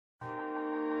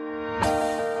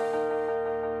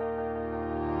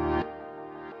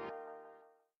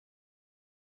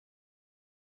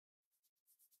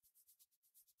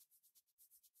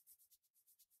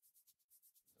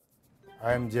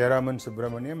I am Jeyaram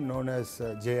Subramanian, known as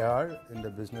JR in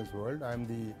the business world. I am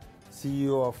the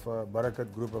CEO of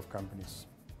Barakat group of companies.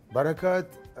 Barakat,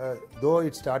 though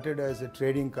it started as a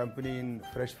trading company in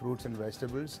fresh fruits and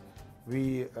vegetables,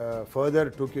 we further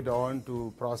took it on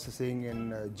to processing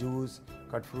in juice,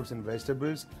 cut fruits and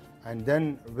vegetables, and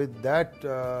then with that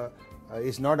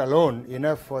is not alone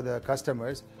enough for the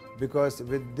customers, because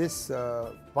with this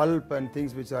pulp and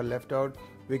things which are left out,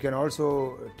 we can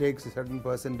also take a certain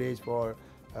percentage for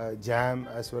jam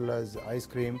as well as ice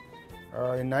cream.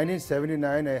 In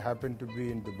 1979, I happened to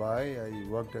be in Dubai. I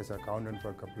worked as accountant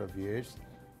for a couple of years,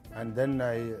 and then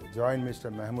I joined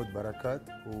Mr. Mahmood Barakat,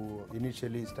 who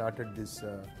initially started this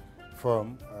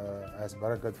firm as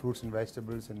Barakat Fruits and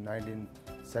Vegetables in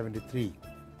 1973,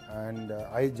 and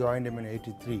I joined him in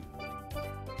 83.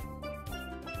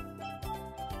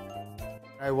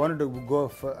 I wanted to go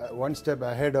one step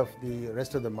ahead of the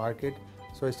rest of the market,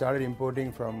 so I started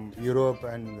importing from Europe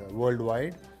and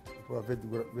worldwide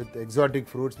with exotic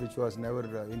fruits which was never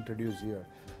introduced here.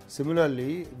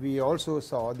 Similarly, we also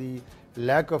saw the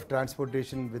lack of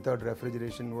transportation without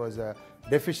refrigeration was a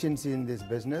deficiency in this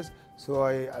business, so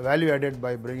I value added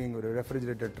by bringing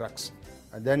refrigerated trucks,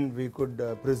 and then we could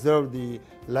preserve the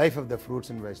life of the fruits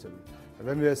and vegetables.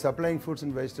 When we were supplying fruits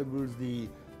and vegetables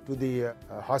to the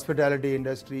hospitality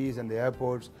industries and the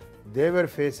airports, they were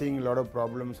facing a lot of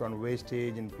problems on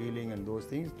wastage and peeling and those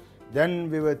things. Then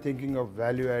we were thinking of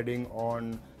value adding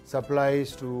on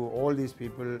supplies to all these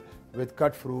people with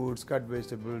cut fruits, cut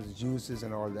vegetables, juices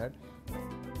and all that.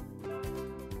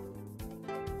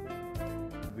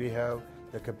 We have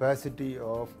the capacity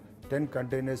of 10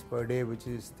 containers per day, which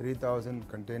is 3,000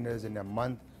 containers in a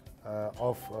month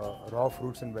of raw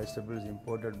fruits and vegetables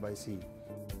imported by sea.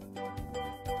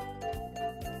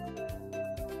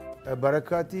 A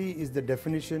Barakati is the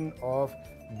definition of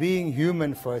being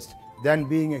human first, than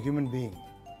being a human being.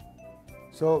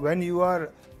 So when you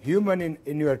are human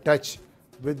in your touch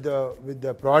with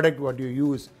the product what you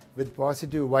use, with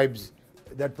positive vibes,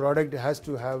 that product has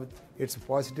to have its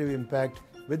positive impact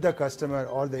with the customer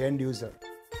or the end user.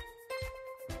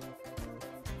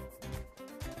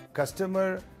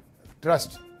 Customer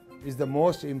trust is the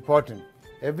most important.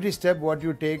 Every step what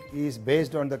you take is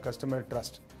based on the customer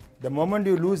trust. The moment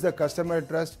you lose the customer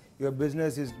trust, your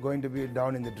business is going to be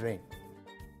down in the drain.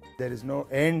 There is no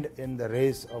end in the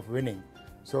race of winning.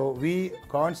 So we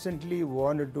constantly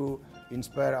wanted to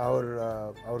inspire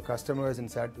our customers in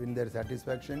their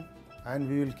satisfaction, and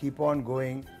we will keep on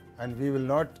going, and we will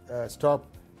not stop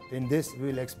in this. We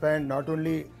will expand not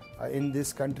only in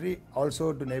this country,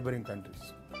 also to neighboring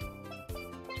countries.